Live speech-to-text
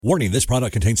Warning, this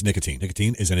product contains nicotine.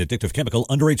 Nicotine is an addictive chemical,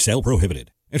 underage sale prohibited.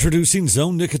 Introducing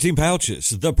Zone Nicotine Pouches,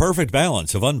 the perfect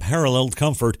balance of unparalleled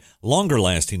comfort,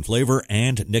 longer-lasting flavor,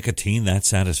 and nicotine that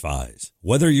satisfies.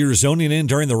 Whether you're zoning in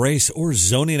during the race or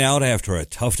zoning out after a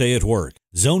tough day at work,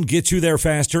 Zone gets you there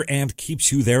faster and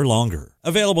keeps you there longer.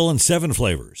 Available in 7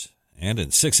 flavors and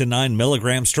in 6 and 9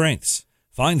 milligram strengths.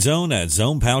 Find Zone at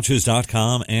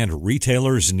zonepouches.com and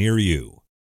retailers near you.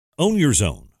 Own your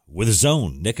Zone with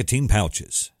Zone Nicotine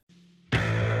Pouches.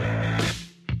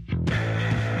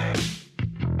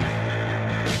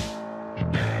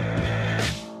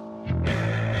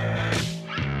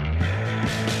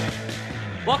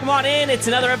 Welcome on in. It's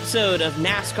another episode of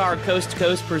NASCAR Coast to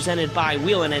Coast presented by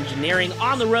Whelen Engineering.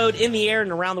 On the road, in the air,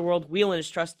 and around the world, Whelen is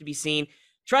trusted to be seen,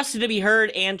 trusted to be heard,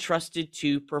 and trusted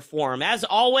to perform. As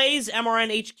always,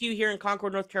 MRN HQ here in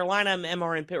Concord, North Carolina. I'm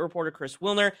MRN pit reporter Chris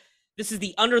Wilner. This is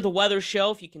the Under the Weather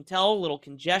show. If you can tell, a little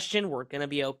congestion. We're going to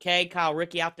be okay. Kyle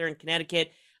Rickey out there in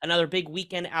Connecticut. Another big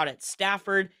weekend out at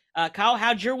Stafford. Kyle,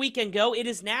 how'd your weekend go? It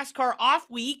is NASCAR off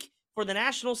week for the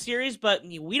National Series, but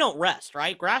we don't rest,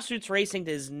 right? Grassroots racing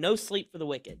is no sleep for the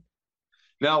wicked.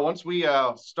 Now, once we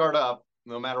start up,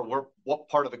 no matter what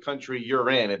part of the country you're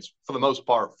in, it's for the most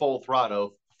part full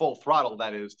throttle,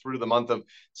 that is, through the month of,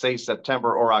 say,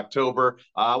 September or October.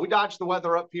 We dodged the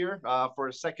weather up here for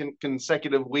a second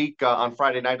consecutive week on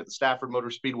Friday night at the Stafford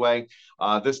Motor Speedway.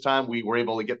 This time we were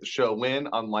able to get the show win,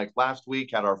 unlike last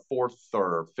week, had our 4th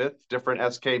or 5th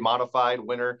different SK modified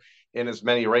winner in as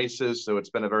many races. So it's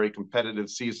been a very competitive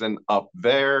season up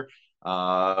there.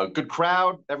 Good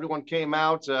crowd. Everyone came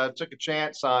out, took a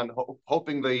chance on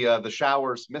hoping the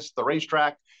showers missed the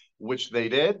racetrack, which they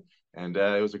did. And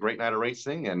it was a great night of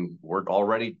racing, and we're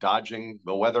already dodging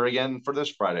the weather again for this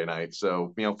Friday night.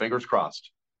 So, fingers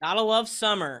crossed. Gotta love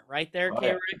summer right there,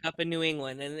 K-Rick, up in New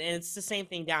England. And it's the same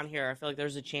thing down here. I feel like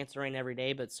there's a chance of rain every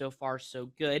day, but so far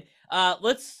so good.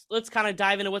 Let's kind of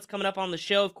dive into what's coming up on the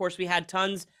show. Of course, we had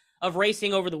tons of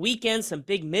racing over the weekend, some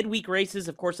big midweek races.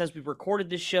 Of course, as we recorded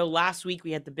this show last week,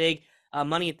 we had the big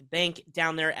Money at the Bank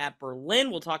down there at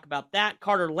Berlin. We'll talk about that.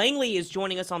 Carter Langley is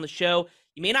joining us on the show.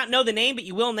 You may not know the name, but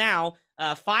you will now.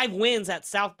 5 wins at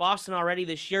South Boston already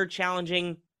this year,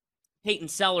 challenging Peyton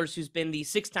Sellers, who's been the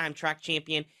 6-time track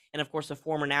champion and, of course, a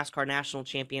former NASCAR national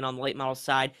champion on the late model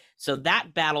side. So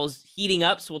that battle's heating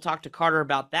up, so we'll talk to Carter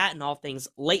about that and all things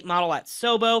late model at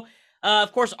Sobo.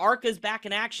 Of course, ARCA's back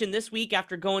in action this week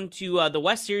after going to the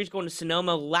West Series, going to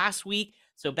Sonoma last week.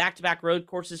 So back-to-back road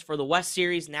courses for the West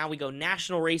Series. Now we go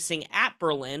national racing at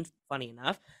Berlin, funny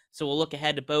enough. So we'll look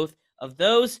ahead to both of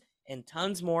those and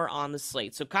tons more on the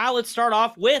slate. So, Kyle, let's start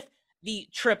off with the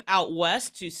trip out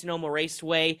west to Sonoma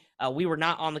Raceway. We were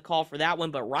not on the call for that one,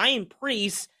 but Ryan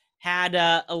Preece had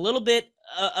a little bit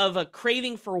of a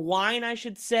craving for wine, I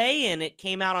should say, and it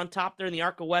came out on top there in the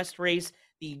ARCA West race,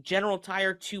 the General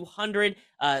Tire 200.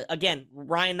 Again,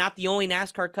 Ryan, not the only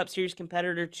NASCAR Cup Series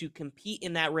competitor to compete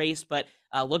in that race, but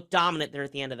looked dominant there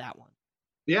at the end of that one.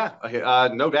 Yeah,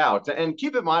 no doubt. And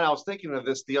keep in mind, I was thinking of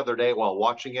this the other day while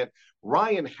watching it.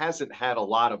 Ryan hasn't had a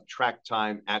lot of track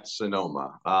time at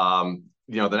Sonoma.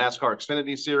 The NASCAR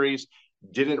Xfinity Series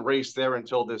didn't race there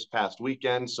until this past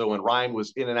weekend. So when Ryan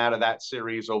was in and out of that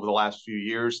series over the last few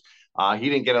years, he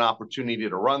didn't get an opportunity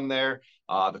to run there.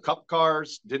 The Cup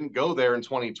cars didn't go there in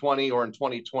 2020 or in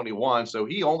 2021. So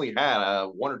he only had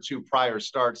 1 or 2 prior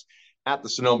starts at the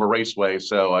Sonoma Raceway.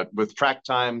 So with track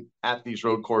time at these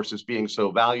road courses being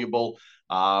so valuable,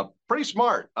 pretty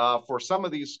smart for some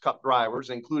of these Cup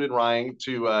drivers, including Ryan,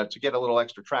 to get a little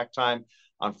extra track time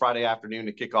on Friday afternoon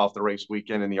to kick off the race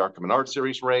weekend in the ARCA Menard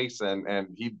Series race. And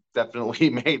he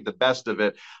definitely made the best of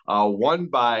it. Won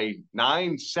by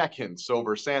 9 seconds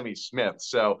over Sammy Smith.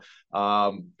 So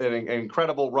an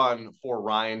incredible run for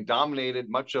Ryan. Dominated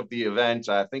much of the event.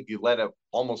 I think he led up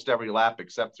almost every lap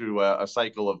except through a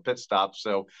cycle of pit stops.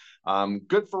 So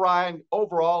good for Ryan.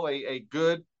 Overall, a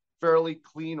good, fairly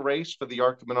clean race for the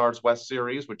ARCA Menards West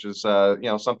Series, which is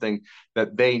something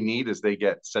that they need as they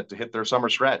get set to hit their summer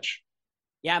stretch.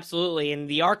 Yeah, absolutely. And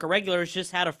the ARCA regulars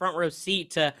just had a front row seat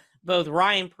to both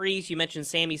Ryan Preece, you mentioned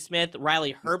Sammy Smith,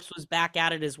 Riley Herbst was back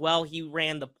at it as well. He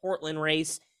ran the Portland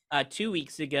race 2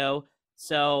 weeks ago.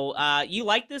 So you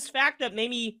like this fact that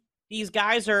maybe these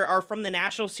guys are from the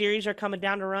National Series are coming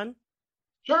down to run?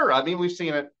 Sure. I mean, we've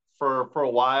seen it for a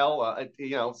while.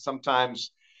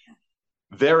 Sometimes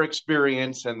their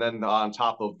experience and then on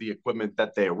top of the equipment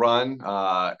that they run,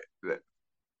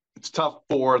 it's tough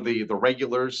for the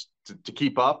regulars to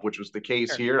keep up, which was the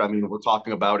case here. I mean, we're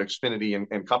talking about Xfinity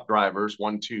and Cup drivers,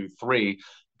 1, 2, 3,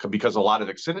 because a lot of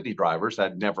Xfinity drivers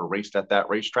had never raced at that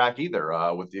racetrack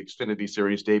either, with the Xfinity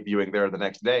Series debuting there the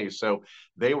next day. So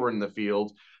they were in the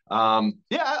field.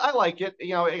 Yeah, I like it.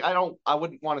 I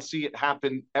wouldn't want to see it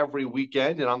happen every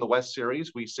weekend. And on the West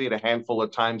Series, we see it a handful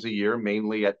of times a year,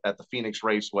 mainly at the Phoenix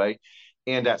Raceway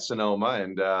and at Sonoma.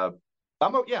 And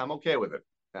I'm okay with it.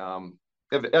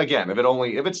 If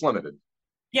it's limited.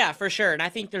 Yeah, for sure. And I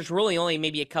think there's really only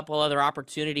maybe a couple other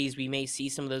opportunities we may see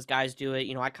some of those guys do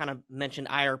it. I kind of mentioned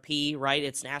IRP, right?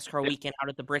 It's NASCAR weekend out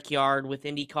at the Brickyard with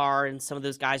IndyCar, and some of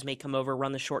those guys may come over,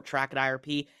 run the short track at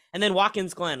IRP. And then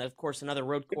Watkins Glen, of course, another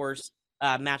road course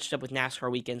matched up with NASCAR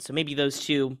weekend. So maybe those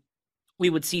two, we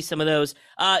would see some of those.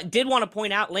 Did want to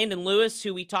point out Landon Lewis,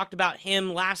 who we talked about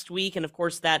him last week, and of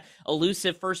course that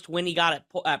elusive first win he got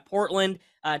at Portland,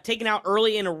 taken out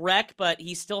early in a wreck, but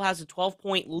he still has a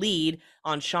 12-point lead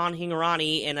on Sean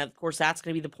Hingorani, and of course that's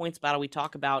going to be the points battle we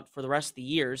talk about for the rest of the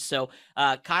years. So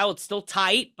Kyle, it's still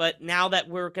tight, but now that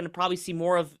we're going to probably see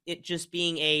more of it just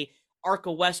being a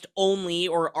ARCA West only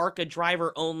or ARCA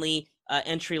driver only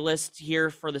entry list here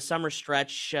for the summer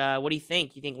stretch, what do you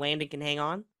think? You think Landon can hang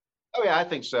on? Oh yeah, I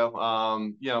think so.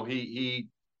 He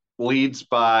leads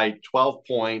by 12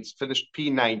 points, finished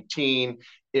P19.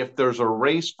 If there's a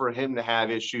race for him to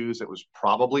have issues, it was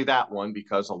probably that one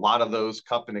because a lot of those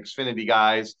Cup and Xfinity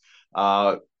guys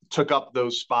took up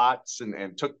those spots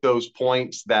and took those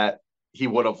points that he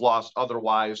would have lost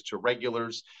otherwise to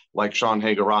regulars like Sean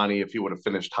Haggerani if he would have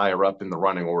finished higher up in the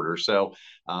running order. So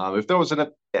if there was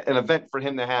an event for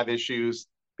him to have issues,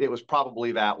 it was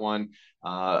probably that one.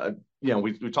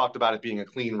 We talked about it being a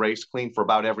clean race, clean for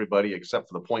about everybody except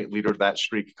for the point leader. That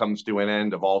streak comes to an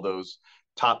end of all those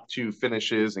top two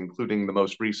finishes, including the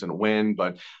most recent win.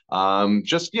 But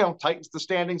just tightens the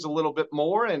standings a little bit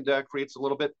more and creates a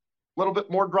little bit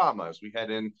more drama as we head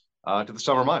in to the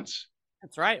summer months.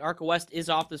 That's right. ARCA West is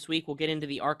off this week. We'll get into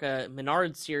the ARCA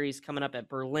Menard series coming up at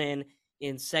Berlin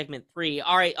in segment 3.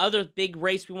 All right, other big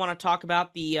race we want to talk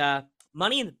about, the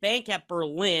Money in the Bank at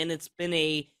Berlin. It's been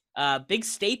a big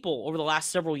staple over the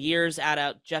last several years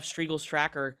at Jeff Striegel's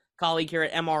track, or colleague here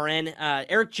at MRN.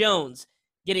 Eric Jones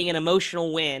getting an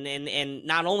emotional win, and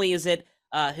not only is it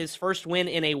his first win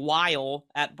in a while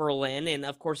at Berlin, and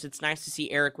of course it's nice to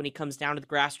see Eric when he comes down to the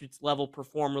grassroots level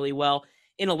perform really well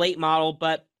in a late model,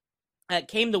 but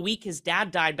came the week his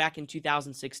dad died back in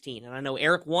 2016, and I know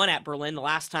Eric won at Berlin the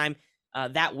last time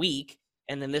that week,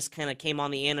 and then this kind of came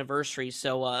on the anniversary,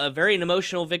 so a very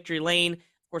emotional victory lane.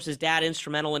 Of course, his dad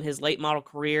instrumental in his late model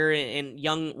career and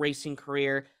young racing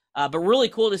career, but really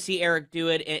cool to see Eric do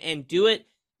it and do it.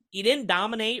 He didn't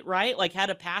dominate, right? Like, had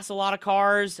to pass a lot of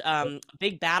cars,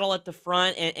 big battle at the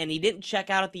front, and he didn't check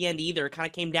out at the end either. It kind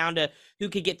of came down to who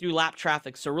could get through lap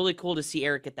traffic, so really cool to see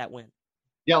Eric get that win.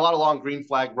 Yeah, a lot of long green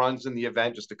flag runs in the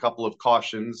event, just a couple of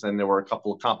cautions, and there were a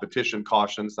couple of competition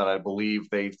cautions that I believe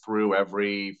they threw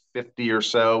every 50 or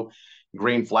so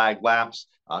green flag laps.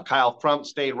 Kyle Crump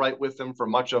stayed right with them for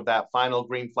much of that final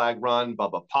green flag run.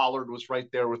 Bubba Pollard was right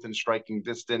there within striking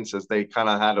distance as they kind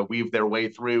of had to weave their way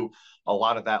through a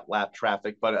lot of that lap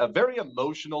traffic. But a very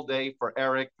emotional day for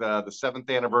Eric, the 7th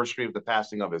anniversary of the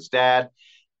passing of his dad,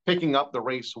 picking up the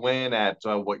race win at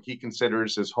what he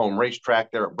considers his home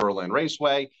racetrack there at Berlin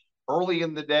Raceway. Early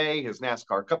in the day, his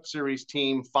NASCAR Cup Series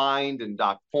team fined and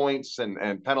docked points and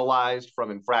penalized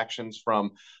from infractions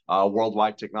from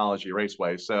Worldwide Technology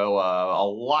Raceway. So a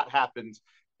lot happened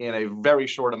in a very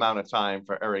short amount of time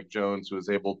for Eric Jones, who was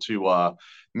able to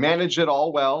manage it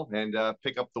all well and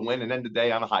pick up the win and end the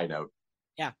day on a high note.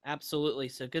 Yeah, absolutely.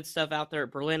 So good stuff out there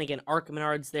at Berlin. Again, ARCA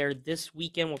Menards there this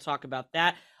weekend. We'll talk about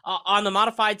that. On the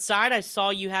modified side, I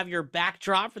saw you have your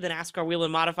backdrop for the NASCAR Wheel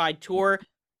and Modified Tour.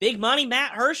 Big money,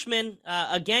 Matt Hirschman.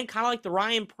 Again, kind of like the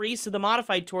Ryan Preece of the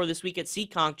Modified Tour this week at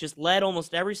Seekonk, just led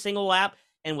almost every single lap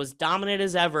and was dominant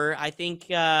as ever. I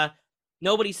think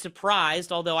nobody's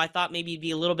surprised, although I thought maybe it'd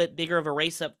be a little bit bigger of a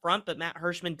race up front, but Matt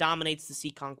Hirschman dominates the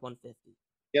Seekonk 150.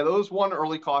 Yeah, those one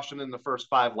early caution in the first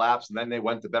 5 laps, and then they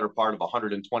went the better part of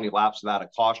 120 laps without a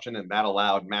caution, and that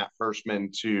allowed Matt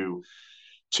Hirschman to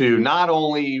not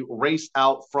only race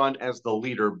out front as the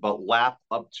leader, but lap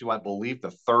up to, I believe,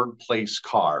 the 3rd place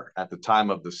car at the time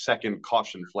of the second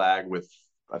caution flag with,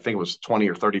 I think it was 20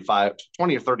 or 30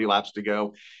 laps to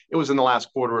go. It was in the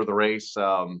last quarter of the race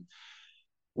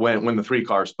when the 3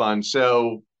 cars spun.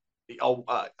 So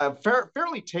a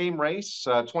fairly tame race.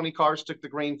 20 cars took the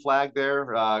green flag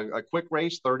there. A quick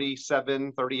race,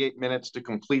 38 minutes to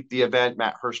complete the event.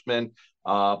 Matt Hirschman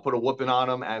put a whooping on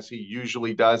him, as he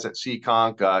usually does at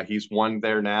Seekonk. He's won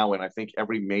there now, and I think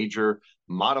every major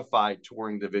modified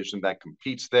touring division that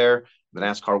competes there. The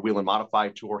NASCAR Wheel and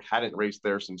Modified Tour hadn't raced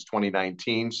there since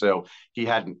 2019, so he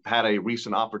hadn't had a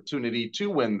recent opportunity to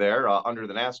win there under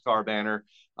the NASCAR banner.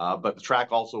 But the track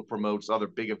also promotes other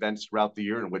big events throughout the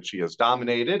year in which he has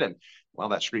dominated. And Well,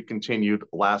 that streak continued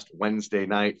last Wednesday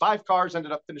night. 5 cars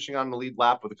ended up finishing on the lead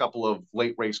lap with a couple of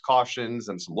late race cautions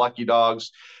and some lucky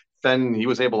dogs. Then he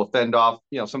was able to fend off,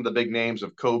 some of the big names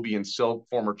of Kobe and Silk,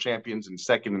 former champions in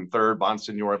second and third.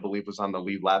 Bonsignor, I believe, was on the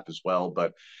lead lap as well.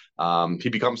 But he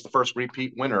becomes the first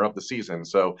repeat winner of the season.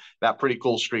 So that pretty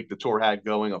cool streak the Tour had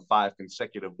going of 5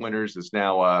 consecutive winners is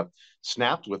now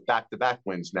snapped with back-to-back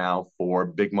wins now for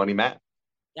Big Money Matt.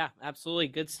 Yeah, absolutely.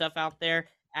 Good stuff out there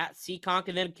at Seekonk.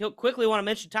 And then quickly want to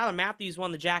mention Tyler Matthews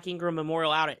won the Jack Ingram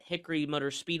Memorial out at Hickory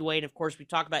Motor Speedway. And of course, we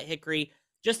talk about Hickory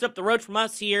just up the road from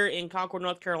us here in Concord,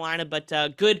 North Carolina. But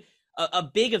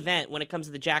a big event when it comes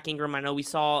to the Jack Ingram. I know we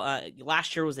saw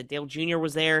last year was that Dale Jr.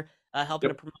 was there helping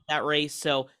to promote that race.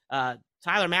 So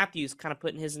Tyler Matthews kind of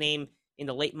putting his name in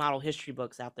the late model history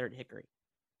books out there at Hickory.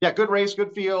 Yeah, good race,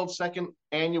 good field. Second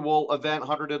annual event,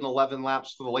 111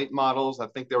 laps for the late models. I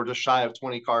think they were just shy of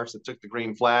 20 cars that took the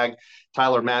green flag.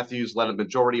 Tyler Matthews led a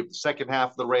majority of the second half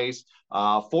of the race.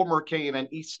 Former K&N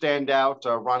East standout,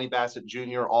 Ronnie Bassett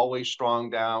Jr., always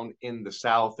strong down in the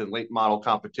South in late model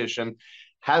competition.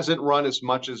 Hasn't run as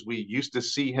much as we used to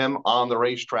see him on the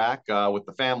racetrack with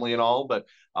the family and all, but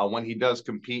when he does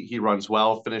compete, he runs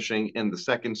well, finishing in the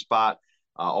second spot.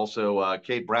 Also,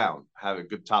 Cade Brown had a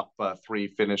good top 3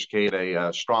 finish. Cade,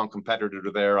 a strong competitor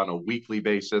there on a weekly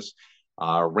basis,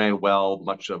 ran well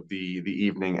much of the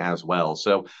evening as well.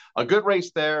 So a good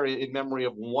race there in memory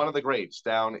of one of the greats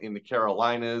down in the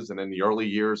Carolinas and in the early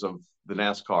years of the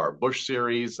NASCAR Busch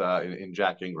Series in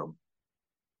Jack Ingram.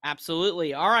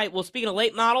 Absolutely. All right. Well, speaking of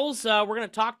late models, we're going to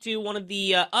talk to one of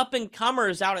the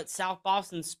up-and-comers out at South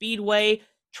Boston Speedway.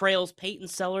 Trails Peyton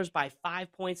Sellers by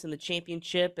 5 points in the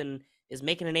championship and is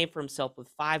making a name for himself with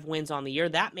 5 wins on the year.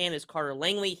 That man is Carter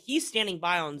Langley. He's standing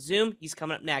by on Zoom. He's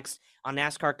coming up next on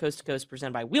NASCAR Coast to Coast,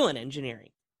 presented by Whelen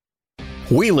Engineering.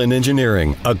 Whelen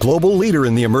Engineering, a global leader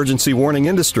in the emergency warning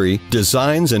industry,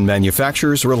 designs and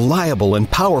manufactures reliable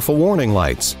and powerful warning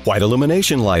lights, white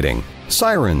illumination lighting,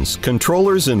 sirens,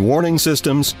 controllers, and warning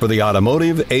systems for the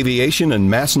automotive, aviation, and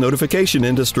mass notification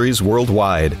industries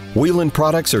worldwide. Whelen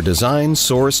products are designed,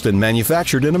 sourced, and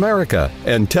manufactured in America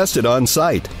and tested on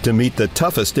site to meet the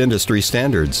toughest industry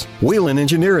standards. Whelen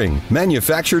Engineering,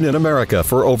 manufactured in America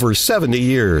for over 70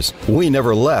 years. We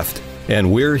never left,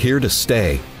 and we're here to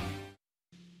stay.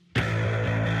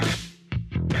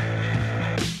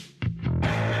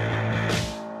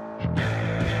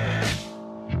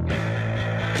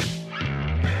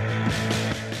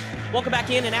 Welcome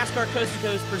back in to NASCAR Coast to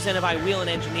Coast, presented by Whelen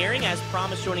Engineering. As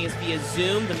promised, joining us via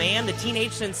Zoom, the man, the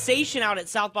teenage sensation out at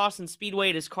South Boston Speedway,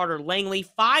 it is Carter Langley.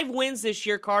 5 wins this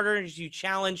year, Carter, as you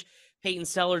challenge Peyton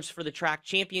Sellers for the track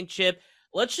championship.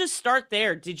 Let's just start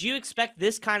there. Did you expect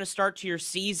this kind of start to your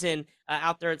season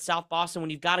out there at South Boston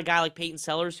when you've got a guy like Peyton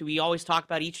Sellers, who we always talk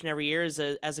about each and every year as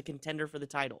a contender for the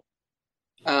title?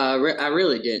 I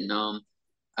really didn't.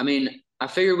 I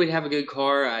figured we'd have a good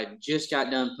car. I just got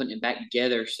done putting it back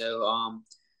together, so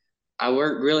I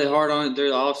worked really hard on it through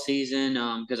the off season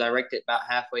because I wrecked it about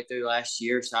halfway through last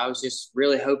year. So I was just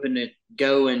really hoping to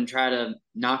go and try to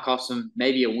knock off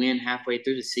maybe a win halfway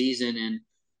through the season, and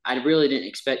I really didn't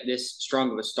expect this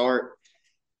strong of a start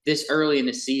this early in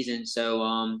the season.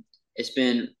 So it's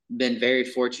been very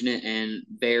fortunate and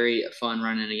very fun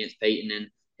running against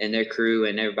Peyton and their crew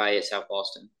and everybody at South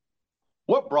Boston.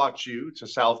 What brought you to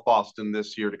South Boston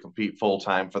this year to compete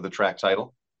full-time for the track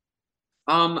title?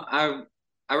 I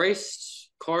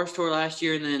raced Cars Tour last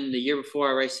year, and then the year before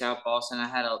I raced South Boston. I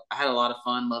had a lot of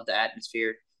fun, loved the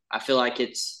atmosphere. I feel like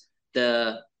it's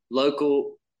the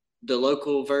local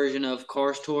version of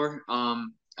Cars Tour.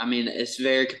 It's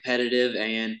very competitive,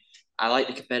 and I like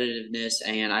the competitiveness,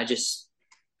 and I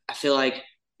feel like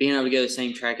being able to go to the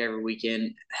same track every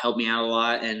weekend helped me out a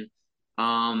lot, and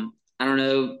I don't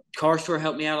know, Cars Tour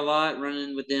helped me out a lot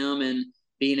running with them and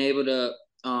being able to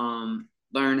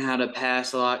learn how to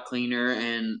pass a lot cleaner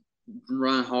and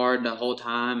run hard the whole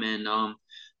time. And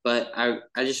but I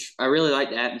really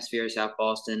like the atmosphere of South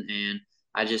Boston, and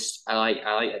I like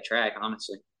that track,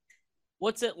 honestly.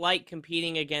 What's it like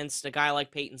competing against a guy like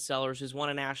Peyton Sellers, who's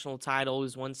won a national title,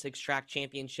 who's won 6 track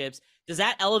championships? Does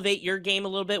that elevate your game a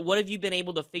little bit? What have you been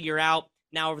able to figure out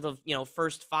now over the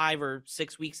first 5 or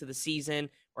 6 weeks of the season,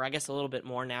 or I guess a little bit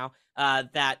more now,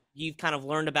 that you've kind of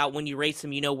learned about when you race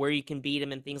him, where you can beat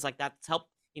him and things like that to help,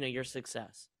 your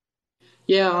success?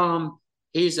 Yeah,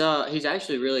 he's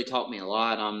actually really taught me a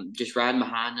lot. Just riding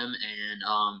behind him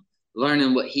and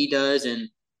learning what he does and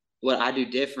what I do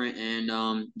different,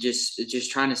 and just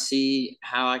trying to see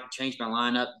how I can change my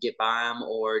lineup, get by him,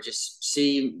 or just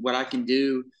see what I can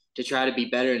do to try to be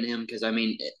better than him. Because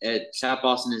at South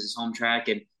Boston is his home track,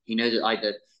 and he knows it like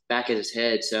the back of his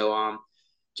head. So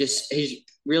he's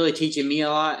really teaching me a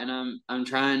lot, and I'm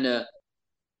trying to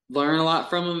learn a lot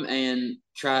from him and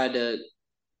try to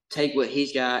take what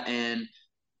he's got and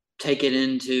take it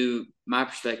into my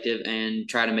perspective and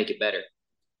try to make it better.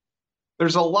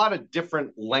 There's a lot of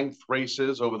different length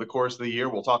races over the course of the year.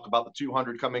 We'll talk about the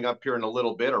 200 coming up here in a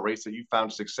little bit, a race that you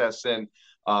found success in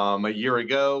a year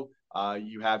ago.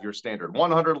 You have your standard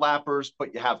 100 lappers,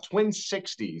 but you have twin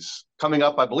 60s coming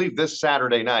up, I believe, this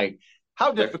Saturday night.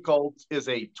 How difficult is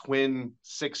a twin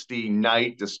 60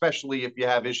 night, especially if you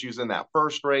have issues in that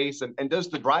first race? And does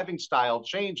the driving style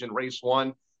change in race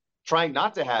one, trying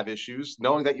not to have issues,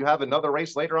 knowing that you have another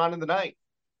race later on in the night?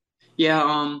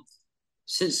 Yeah,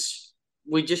 since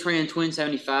we just ran twin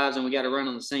 75s and we got to run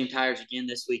on the same tires again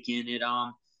this weekend,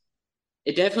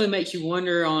 it definitely makes you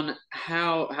wonder on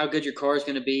how good your car is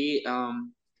going to be.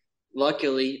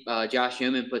 Luckily, Josh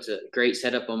Yeoman puts a great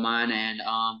setup on mine, and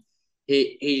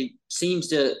he seems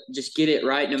to just get it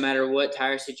right no matter what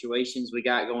tire situations we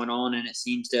got going on, and it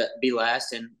seems to be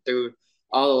lasting through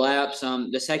all the laps.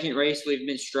 The second race, we've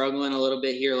been struggling a little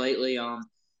bit here lately.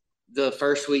 The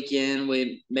first weekend,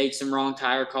 we made some wrong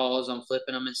tire calls on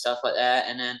flipping them and stuff like that.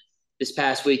 And then this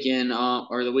past weekend,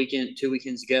 or the weekend, 2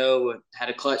 weekends ago, had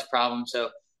a clutch problem. So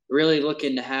really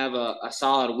looking to have a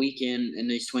solid weekend in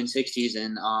these twin 60s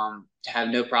and to have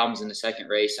no problems in the second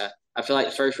race. I feel like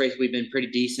the first race we've been pretty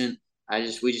decent.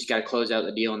 We just got to close out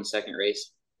the deal in the second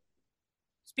race.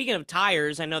 Speaking of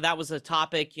tires, I know that was a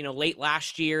topic, late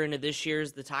last year into this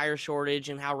year's the tire shortage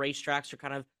and how racetracks are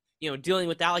kind of, dealing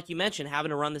with that, like you mentioned,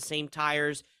 having to run the same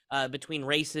tires between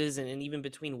races and even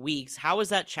between weeks. How has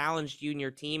that challenged you and your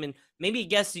team? And maybe I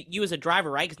guess you as a driver,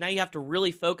 right? Because now you have to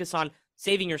really focus on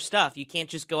saving your stuff. You can't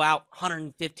just go out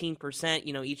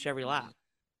 115%, each every lap.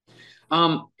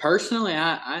 Personally,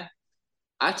 I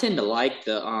tend to like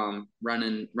the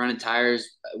running tires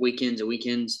weekends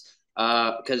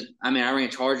because I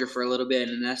ran Charger for a little bit,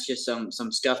 and that's just some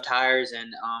scuffed tires,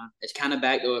 and it's kind of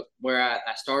back to where I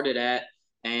started at.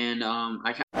 And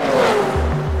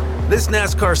This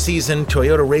NASCAR season,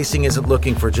 Toyota Racing isn't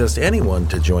looking for just anyone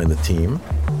to join the team.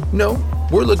 No,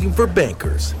 we're looking for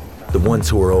bankers, the ones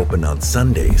who are open on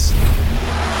Sundays.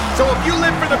 So if you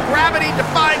live for the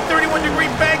gravity-defying 31-degree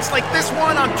banks like this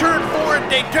one on Turn 4 at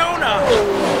Daytona,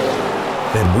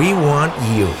 then we want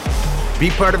you. Be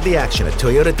part of the action at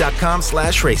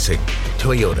toyota.com/racing.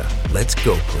 Toyota, let's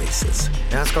go places.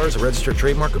 NASCAR is a registered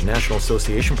trademark of National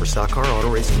Association for Stock Car Auto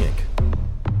Racing, Inc.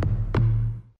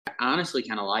 I honestly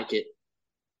kind of like it.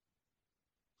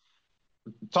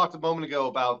 Talked a moment ago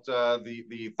about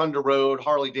the Thunder Road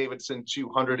Harley-Davidson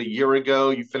 200 a year ago.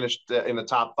 You finished in the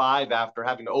top 5 after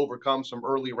having to overcome some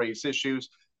early race issues.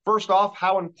 First off,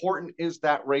 how important is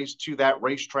that race to that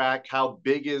racetrack? How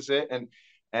big is it?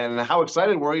 And how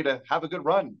excited were you to have a good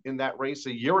run in that race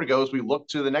a year ago as we look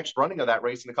to the next running of that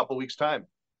race in a couple of weeks' time?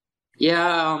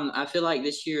 Yeah, I feel like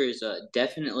this year is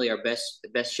definitely our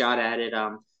best shot at it.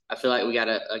 I feel like we got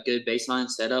a good baseline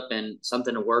set up and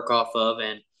something to work off of,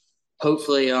 and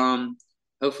hopefully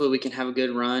we can have a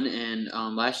good run. And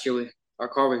last year our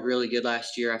car was really good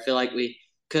last year. I feel like we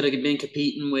could have been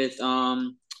competing with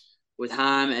Heim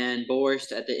and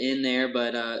Borst at the end there,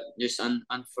 but just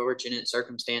unfortunate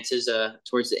circumstances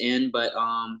towards the end. But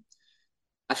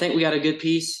I think we got a good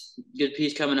piece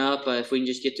coming up. If we can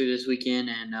just get through this weekend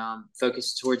and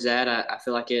focus towards that, I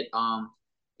feel like it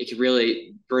could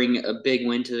really bring a big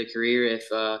win to the career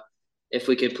if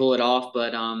we could pull it off.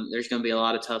 But there's going to be a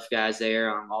lot of tough guys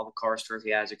there. All the car trophy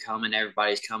guys are coming.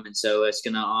 Everybody's coming. So it's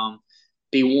going to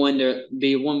be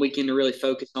one weekend to really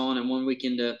focus on and one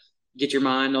weekend to get your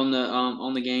mind on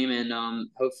the game. And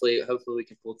hopefully we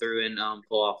can pull through and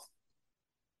pull off.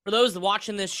 For those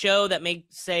watching this show that may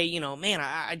say, man,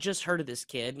 I just heard of this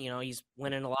kid. He's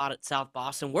winning a lot at South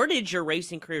Boston. Where did your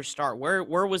racing career start?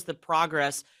 Where was the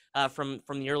progress from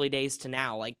the early days to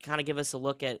now? Like, kind of give us a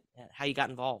look at how you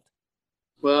got involved.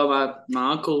 Well,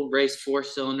 my uncle raced 4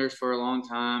 cylinders for a long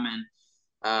time, and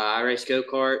I raced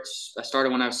go-karts. I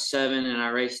started when I was 7, and I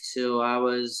raced till I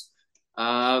was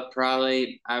about 12.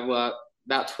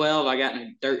 I got in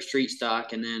a dirt street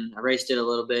stock, and then I raced it a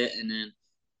little bit, and then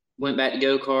went back to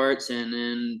go-karts. And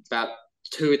then about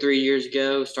 2 or 3 years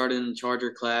ago, started in the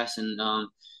Charger class, and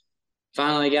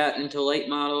finally got into late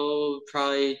model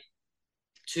probably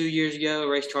 2 years ago.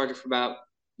 Raced Charger for about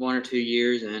 1 or 2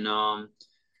 years, and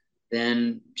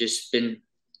then just been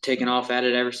taking off at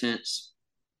it ever since.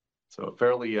 So a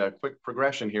fairly quick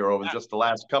progression here over just the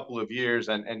last couple of years,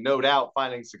 and no doubt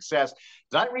finding success.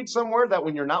 Did I read somewhere that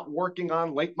when you're not working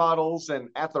on late models and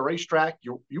at the racetrack,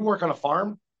 you work on a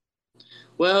farm?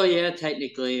 Well, yeah,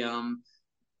 technically.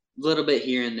 little bit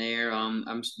here and there.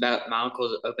 My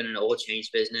uncle's opening an oil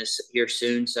change business here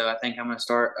soon, so I think I'm gonna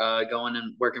start going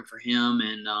and working for him,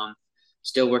 and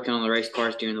still working on the race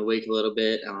cars during the week a little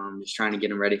bit. Just trying to get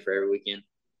them ready for every weekend.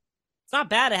 It's not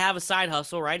bad to have a side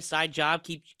hustle, right? A side job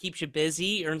keeps you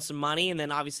busy, earn some money, and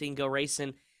then obviously you can go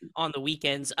racing on the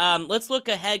weekends. Let's look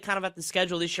ahead kind of at the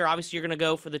schedule this year. Obviously, you're going to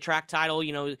go for the track title,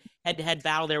 head-to-head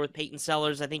battle there with Peyton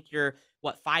Sellers. I think you're,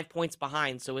 5 points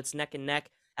behind, so it's neck and neck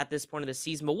at this point of the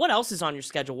season. But what else is on your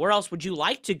schedule? Where else would you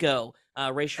like to go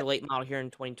race your late model here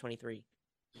in 2023?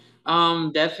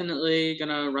 Definitely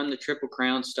gonna run the Triple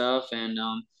Crown stuff, and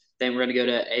then we're gonna go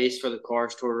to Ace for the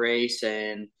Cars Tour race,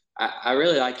 and I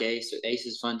really like Ace. Ace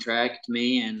is a fun track to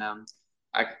me, and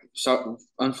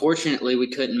unfortunately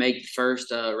we couldn't make the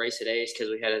first race at Ace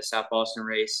because we had a South Boston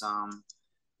race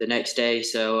the next day.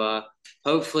 So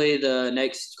hopefully the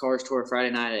next Cars Tour Friday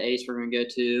night at Ace we're gonna go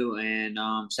to,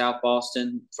 and South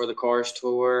Boston for the Cars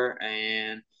Tour,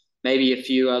 and maybe a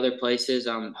few other places.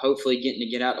 Hopefully getting to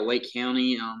get out to Wake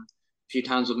County a few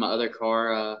times with my other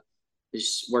car,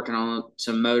 just working on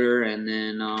some motor, and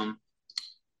then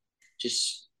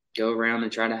just go around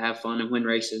and try to have fun and win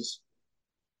races.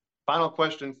 Final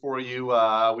question for you.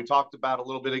 We talked about a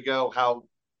little bit ago how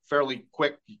fairly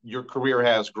quick your career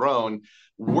has grown.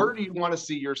 Where do you want to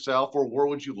see yourself, or where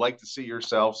would you like to see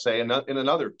yourself, say, in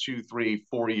another 2, 3,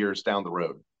 4 years down the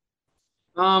road?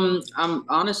 I'm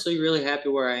honestly really happy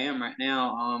where I am right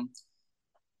now.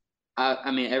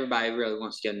 I mean, everybody really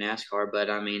wants to go to NASCAR, but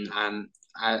I mean,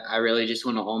 I really just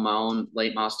want to own my own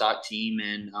late model stock team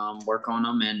and work on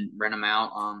them and rent them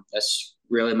out. That's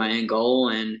really my end goal,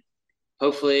 and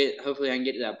hopefully I can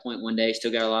get to that point one day.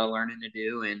 Still got a lot of learning to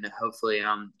do, and hopefully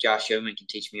Josh Yeoman can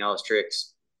teach me all his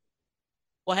tricks.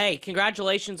 Well, hey,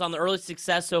 congratulations on the early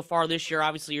success so far this year.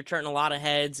 Obviously, you're turning a lot of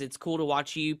heads. It's cool to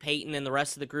watch you, Peyton, and the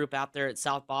rest of the group out there at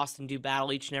South Boston do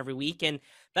battle each and every week. And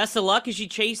best of luck as you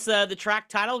chase the track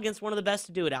title against one of the best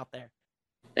to do it out there.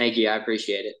 Thank you. I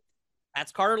appreciate it.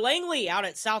 That's Carter Langley out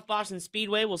at South Boston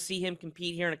Speedway. We'll see him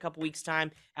compete here in a couple weeks'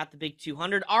 time at the Big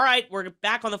 200. All right, we're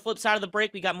back on the flip side of the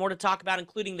break. We got more to talk about,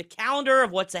 including the calendar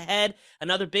of what's ahead.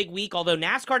 Another big week, although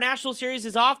NASCAR National Series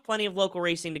is off. Plenty of local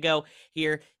racing to go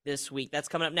here this week. That's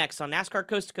coming up next on NASCAR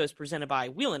Coast to Coast, presented by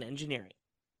Whelen Engineering.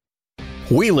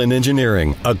 Whelen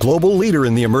Engineering, a global leader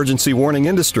in the emergency warning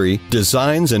industry,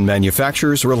 designs and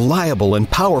manufactures reliable and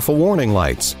powerful warning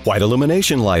lights, white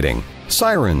illumination lighting,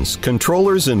 sirens,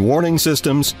 controllers, and warning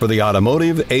systems for the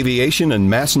automotive, aviation, and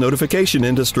mass notification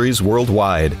industries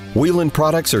worldwide. Whelen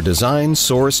products are designed,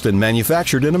 sourced, and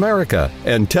manufactured in America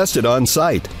and tested on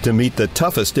site to meet the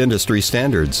toughest industry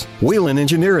standards. Whelen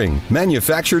Engineering,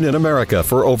 manufactured in America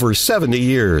for over 70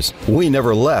 years. We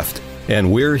never left,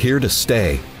 and we're here to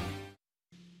stay.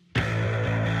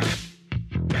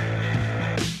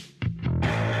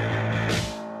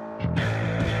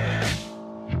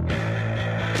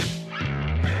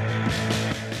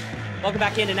 Welcome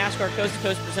back into NASCAR Coast to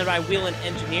Coast, presented by Whelen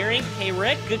Engineering. Hey,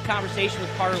 Rick, good conversation with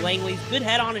Carter Langley. Good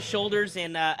head on his shoulders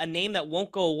and a name that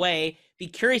won't go away. Be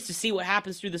curious to see what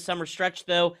happens through the summer stretch,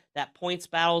 though. That points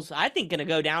battle's, I think, going to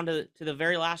go down to the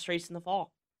very last race in the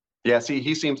fall. Yeah, see,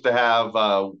 he seems to have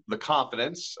the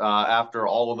confidence after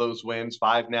all of those wins,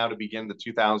 5 now to begin the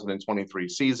 2023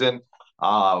 season.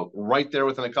 Right there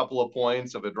within a couple of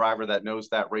points of a driver that knows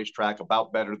that racetrack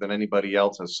about better than anybody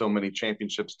else, has so many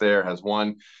championships there, has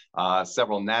won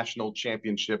several national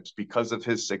championships because of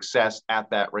his success at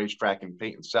that racetrack in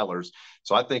Peyton Sellers.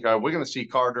 So I think we're going to see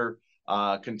Carter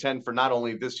contend for not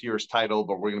only this year's title,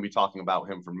 but we're going to be talking about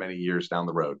him for many years down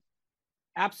the road.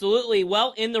 Absolutely.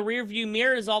 Well, in the rearview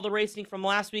mirror is all the racing from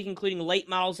last week, including late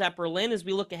models at Berlin. As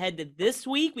we look ahead to this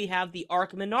week, we have the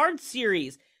ARC Menard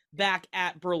Series back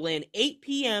at Berlin, 8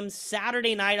 p.m.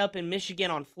 Saturday night up in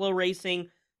Michigan on Flow Racing.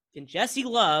 Can Jesse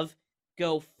Love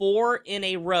go 4 in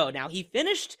a row? Now, he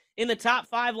finished in the top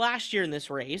 5 last year in this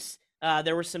race.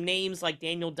 There were some names like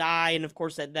Daniel Dye, and of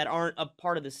course that aren't a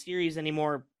part of the series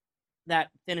anymore, that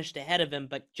finished ahead of him.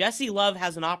 But Jesse Love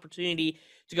has an opportunity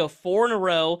to go 4 in a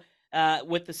row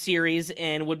with the series,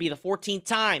 and would be the 14th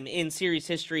time in series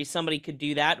history somebody could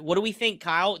do that. What do we think,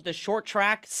 Kyle? The short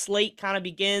track slate kind of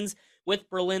begins with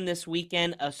Berlin this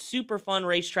weekend. A super fun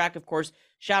racetrack, of course.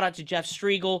 Shout out to Jeff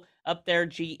Striegel up there,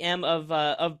 GM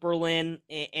of Berlin,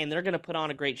 and they're going to put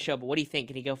on a great show. But what do you think?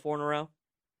 Can he go 4 in a row?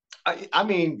 I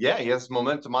mean, yeah, he has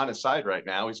momentum on his side right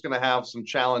now. He's going to have some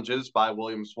challenges by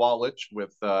William Swalich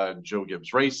with Joe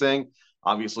Gibbs Racing.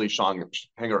 Obviously, Sean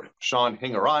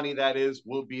Hingarani, that is,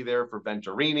 will be there for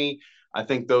Venturini. I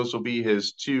think those will be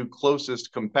his 2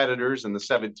 closest competitors in the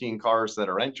 17 cars that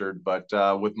are entered. But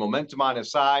with momentum on his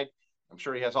side, I'm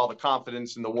sure he has all the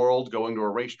confidence in the world going to a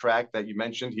racetrack that you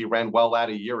mentioned he ran well at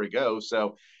a year ago.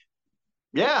 So,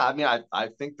 yeah, I mean, I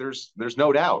think there's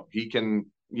no doubt he can,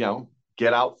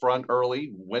 get out front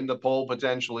early, win the pole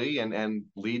potentially, and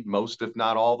lead most, if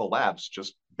not all, the laps,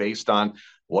 just based on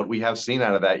what we have seen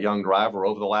out of that young driver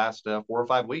over the last 4 or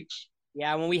 5 weeks.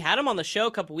 Yeah, when we had him on the show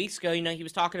a couple weeks ago, he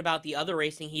was talking about the other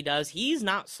racing he does. He's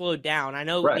not slowed down. I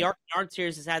know the Art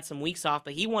Series has had some weeks off,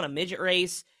 but he won a midget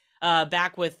race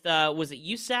back with, was it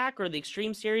USAC or the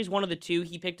Extreme Series? One of the two.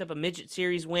 He picked up a midget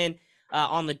series win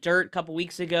on the dirt a couple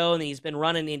weeks ago, and he's been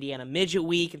running Indiana Midget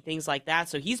Week and things like that.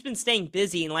 So he's been staying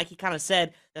busy, and like he kind of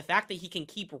said, the fact that he can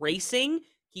keep racing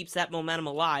keeps that momentum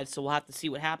alive. So we'll have to see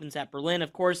what happens at Berlin.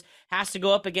 Of course, has to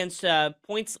go up against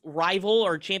points rival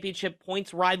or championship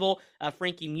points rival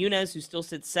Frankie Muniz, who still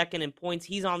sits second in points.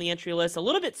 He's on the entry list. A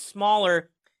little bit smaller,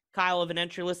 Kyle, of an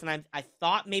entry list than I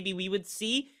thought maybe we would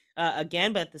see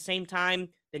again, but at the same time,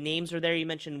 the names are there. You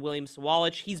mentioned William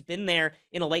Sawalich. He's been there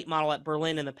in a late model at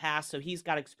Berlin in the past, so he's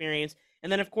got experience.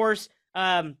 And then, of course,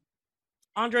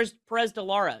 Andres Perez de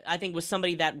Lara, I think, was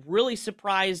somebody that really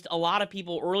surprised a lot of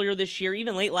people earlier this year,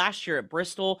 even late last year at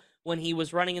Bristol when he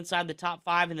was running inside the top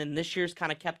 5, and then this year's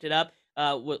kind of kept it up.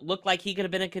 Looked like he could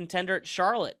have been a contender at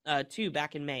Charlotte, too,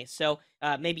 back in May. So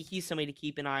maybe he's somebody to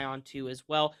keep an eye on, too, as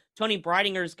well. Tony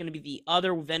Breidinger is going to be the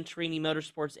other Venturini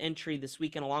Motorsports entry this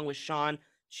weekend, along with Sean.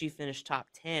 She finished top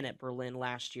 10 at Berlin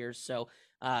last year. So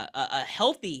a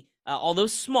healthy, although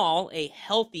small, a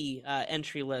healthy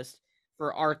entry list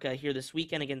for ARCA here this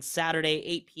weekend against Saturday,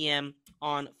 8 p.m.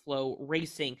 on Flow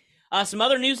Racing. Some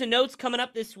other news and notes coming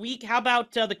up this week. How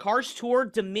about the Cars Tour,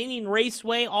 Dominion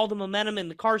Raceway, all the momentum in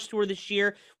the Cars Tour this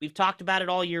year. We've talked about it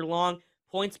all year long.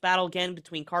 Points battle again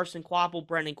between Carson Kvapil,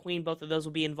 Brendan Queen. Both of those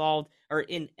will be involved or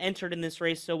entered in this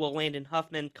race. So will Landon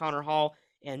Huffman, Connor Hall,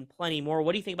 and plenty more.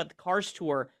 What do you think about the Cars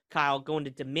Tour, Kyle, going to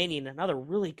Dominion, another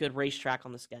really good racetrack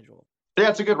on the schedule? Yeah,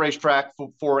 it's a good racetrack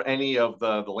for any of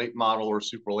the late model or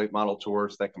super late model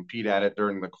tours that compete at it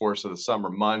during the course of the summer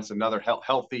months. Another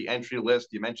healthy entry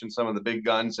list. You mentioned some of the big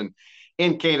guns, and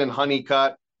in Caden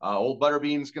Honeycutt, Old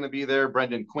Butterbean's going to be there.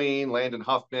 Brendan Queen, Landon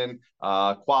Huffman,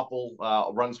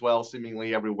 Kvapil runs well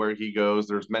seemingly everywhere he goes.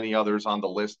 There's many others on the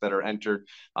list that are entered.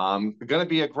 Going to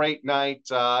be a great night.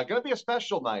 Going to be a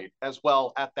special night as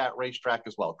well at that racetrack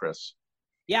as well, Chris.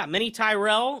 Yeah, Minnie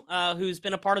Tyrell, who's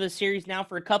been a part of the series now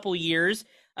for a couple years,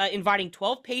 inviting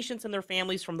 12 patients and their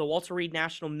families from the Walter Reed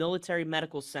National Military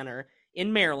Medical Center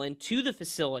in Maryland to the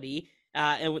facility.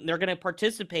 And they're going to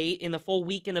participate in the full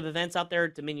weekend of events out there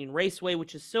at Dominion Raceway,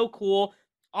 which is so cool,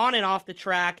 on and off the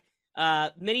track.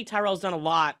 Minnie Tyrell's done a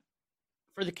lot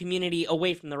for the community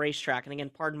away from the racetrack. And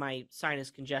again, pardon my sinus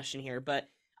congestion here, but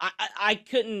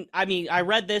I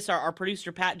read this. Our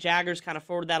producer, Pat Jaggers, kind of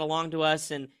forwarded that along to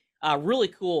us, and really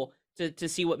cool to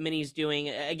see what Minnie's doing.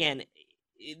 Again,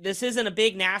 this isn't a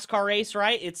big NASCAR race,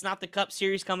 right? It's not the Cup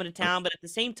Series coming to town, but at the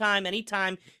same time,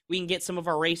 anytime we can get some of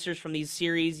our racers from these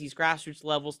series, these grassroots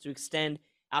levels, to extend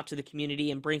out to the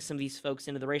community and bring some of these folks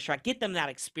into the racetrack, get them that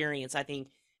experience, I think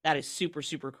that is super,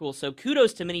 super cool. So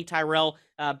kudos to Minnie Tyrell,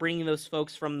 bringing those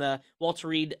folks from the Walter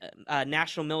Reed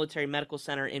National Military Medical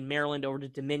Center in Maryland over to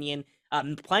Dominion.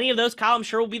 Plenty of those, Kyle, I'm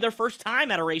sure will be their first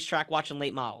time at a racetrack watching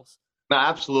late models. No,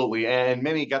 absolutely. And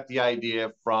Minnie got the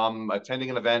idea from attending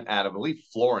an event at, I believe,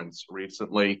 Florence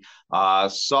recently.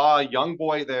 Saw a young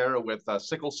boy there with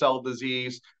sickle cell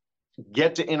disease,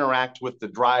 get to interact with the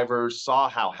drivers, saw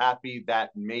how happy that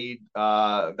made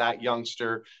that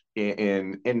youngster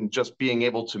in just being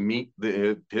able to meet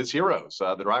his heroes,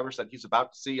 the drivers that he's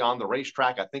about to see on the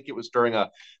racetrack. I think it was during a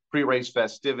pre-race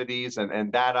festivities,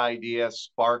 and that idea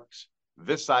sparked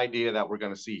this idea that we're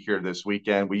going to see here this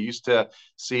weekend. We used to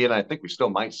see it, and I think we still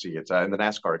might see it in the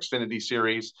NASCAR Xfinity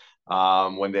Series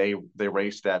when they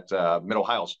raced at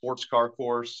Mid-Ohio Sports Car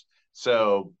Course.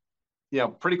 So,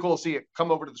 pretty cool to see it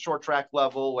come over to the short track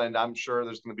level, and I'm sure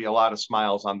there's going to be a lot of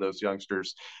smiles on those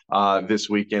youngsters this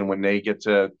weekend when they get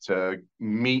to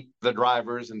meet the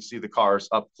drivers and see the cars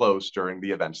up close during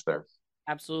the events there.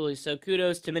 Absolutely. So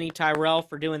kudos to Minnie Tyrell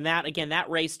for doing that. Again, that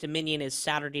race Dominion is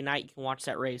Saturday night. You can watch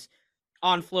that race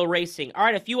on Flow Racing. All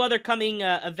right, a few other coming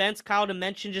events, Kyle, to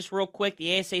mention just real quick.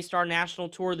 The ASA Star National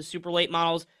Tour, the super late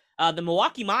models, the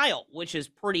Milwaukee Mile, which is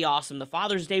pretty awesome. The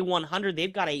Father's Day 100,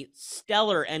 they've got a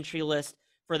stellar entry list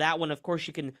for that one. Of course,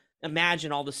 you can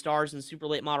imagine all the stars in super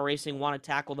late model racing want to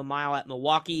tackle the mile at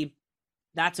Milwaukee.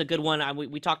 That's a good one.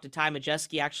 We talked to Ty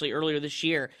Majeski actually earlier this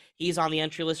year. He's on the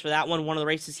entry list for that one. One of the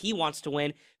races he wants to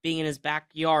win, being in his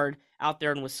backyard out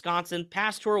there in Wisconsin.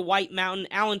 Pass Tour, White Mountain,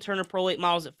 Alan Turner Pro Late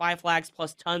Models at Five Flags,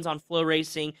 plus tons on Flow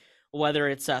Racing, whether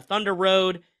it's Thunder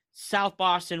Road, South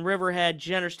Boston, Riverhead,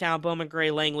 Jennerstown, Bowman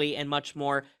Gray, Langley, and much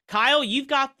more. Kyle, you've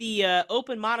got the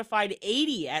Open Modified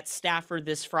 80 at Stafford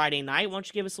this Friday night. Why don't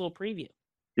you give us a little preview?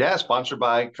 Yeah, sponsored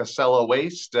by Casella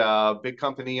Waste, big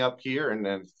company up here, and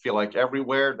I feel like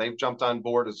everywhere they've jumped on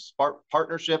board as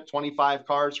partnership. 25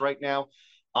 cars right now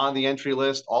on the entry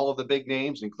list. All of the big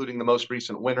names, including the most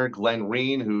recent winner, Glenn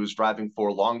Reen, who's driving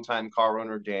for longtime car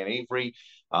owner Dan Avery,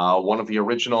 one of the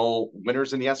original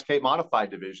winners in the SK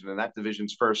Modified division, and that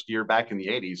division's first year back in the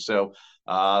 80s. So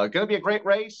going to be a great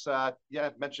race. I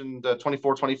mentioned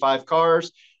 24, 25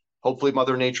 cars. Hopefully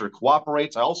Mother Nature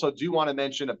cooperates. I also do want to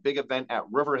mention a big event at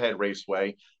Riverhead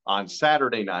Raceway on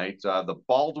Saturday night, the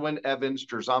Baldwin Evans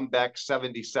Jerzumbeck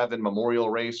 77 Memorial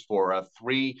Race for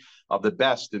three of the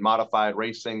best in modified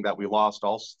racing that we lost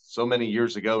so many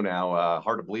years ago now.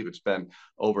 Hard to believe it's been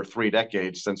over 3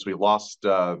 decades since we lost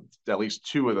at least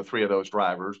 2 of the 3 of those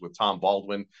drivers, with Tom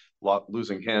Baldwin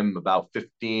losing him about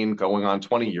 15 going on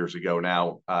 20 years ago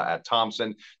now at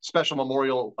Thompson. Special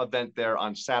memorial event there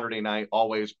on Saturday night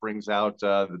always brings out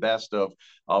the best of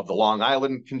the Long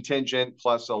Island contingent,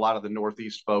 plus a lot of the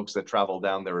Northeast folks that travel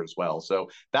down there as well. So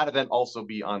that event also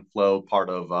be on Flow, part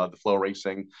of the Flow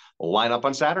Racing lineup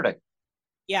on Saturday.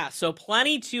 Yeah, so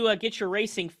plenty to get your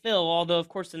racing fill, although, of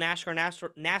course, the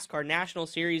NASCAR National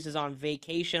Series is on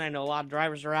vacation. I know a lot of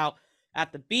drivers are out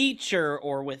at the beach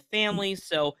or with families,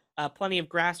 so plenty of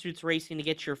grassroots racing to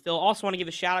get your fill. Also want to give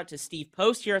a shout-out to Steve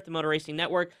Post here at the Motor Racing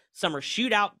Network. Summer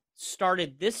Shootout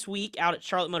started this week out at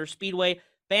Charlotte Motor Speedway.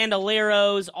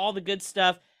 Bandoleros, all the good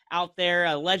stuff out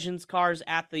there. Legends cars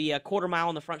at the quarter mile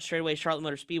on the front straightaway, Charlotte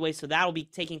Motor Speedway. So that'll be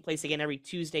taking place again every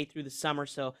Tuesday through the summer.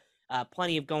 So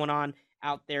plenty of going on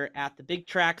out there at the big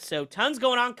track. So tons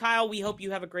going on, Kyle. We hope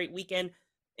you have a great weekend.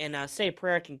 And say a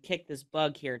prayer I can kick this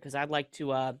bug here, because I'd like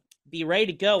to be ready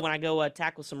to go when I go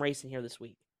tackle some racing here this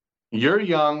week. You're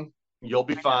young. You'll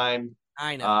be fine.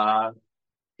 I know.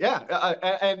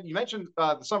 And you mentioned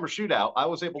the summer shootout. I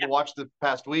was able to watch this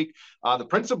past week. The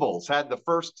principals had the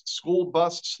first school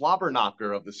bus slobber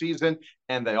knocker of the season,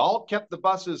 and they all kept the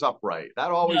buses upright.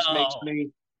 That always makes me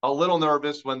a little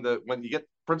nervous when you get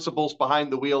principals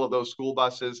behind the wheel of those school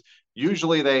buses.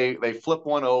 Usually they flip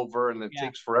one over, and it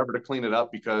takes forever to clean it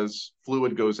up because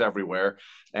fluid goes everywhere.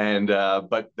 And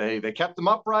but they kept them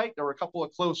upright. There were a couple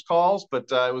of close calls, but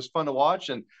it was fun to watch.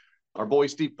 And our boy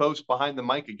Steve Post behind the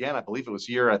mic again. I believe it was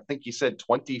I think he said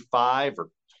 25 or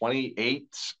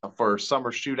 28 for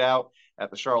summer shootout at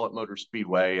the Charlotte Motor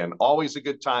Speedway. And always a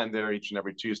good time there each and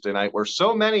every Tuesday night, where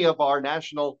so many of our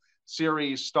National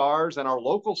Series stars and our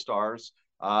local stars,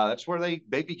 that's where they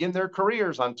begin their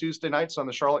careers, on Tuesday nights on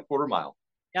the Charlotte Quarter Mile.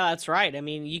 Yeah, that's right. I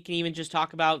mean, you can even just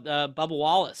talk about Bubba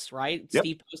Wallace, right? Yep.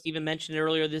 Steve Post even mentioned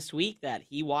earlier this week that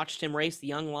he watched him race the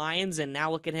Young Lions, and now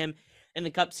look at him in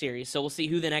the Cup Series. So we'll see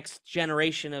who the next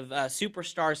generation of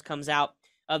superstars comes out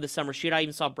of the summer shoot. I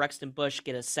even saw Brexton Busch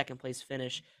get a second-place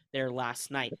finish there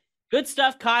last night. Good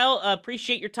stuff, Kyle.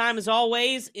 Appreciate your time as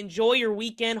always. Enjoy your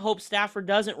weekend. Hope Stafford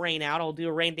doesn't rain out. I'll do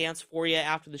a rain dance for you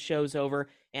after the show's over,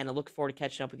 and I look forward to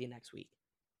catching up with you next week.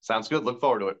 Sounds good. Look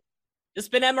forward to it. This has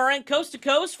been MRN Coast to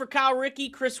Coast. For Kyle Rickey,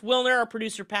 Chris Wilner, our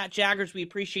producer Pat Jaggers, we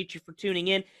appreciate you for tuning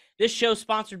in. This show is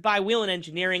sponsored by Whelen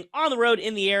Engineering. On the road,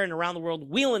 in the air, and around the world,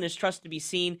 Whelen is trusted to be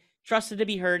seen, trusted to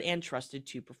be heard, and trusted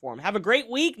to perform. Have a great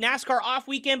week. NASCAR off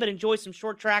weekend, but enjoy some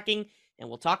short tracking, and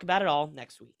we'll talk about it all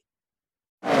next week.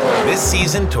 This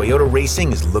season, Toyota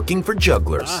Racing is looking for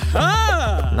jugglers.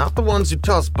 Aha! Not the ones who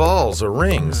toss balls or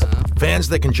rings. Fans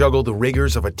that can juggle the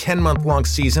rigors of a 10-month-long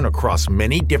season across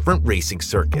many different racing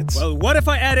circuits. Well, what if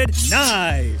I added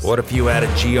knives? What if you added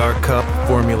GR Cup,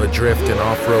 Formula Drift, and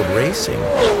off-road racing?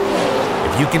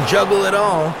 If you can juggle it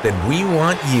all, then we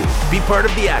want you. Be part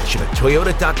of the action at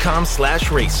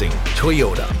Toyota.com/racing.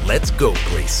 Toyota, let's go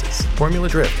places. Formula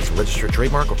Drift is a registered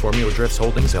trademark of Formula Drifts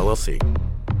Holdings, LLC.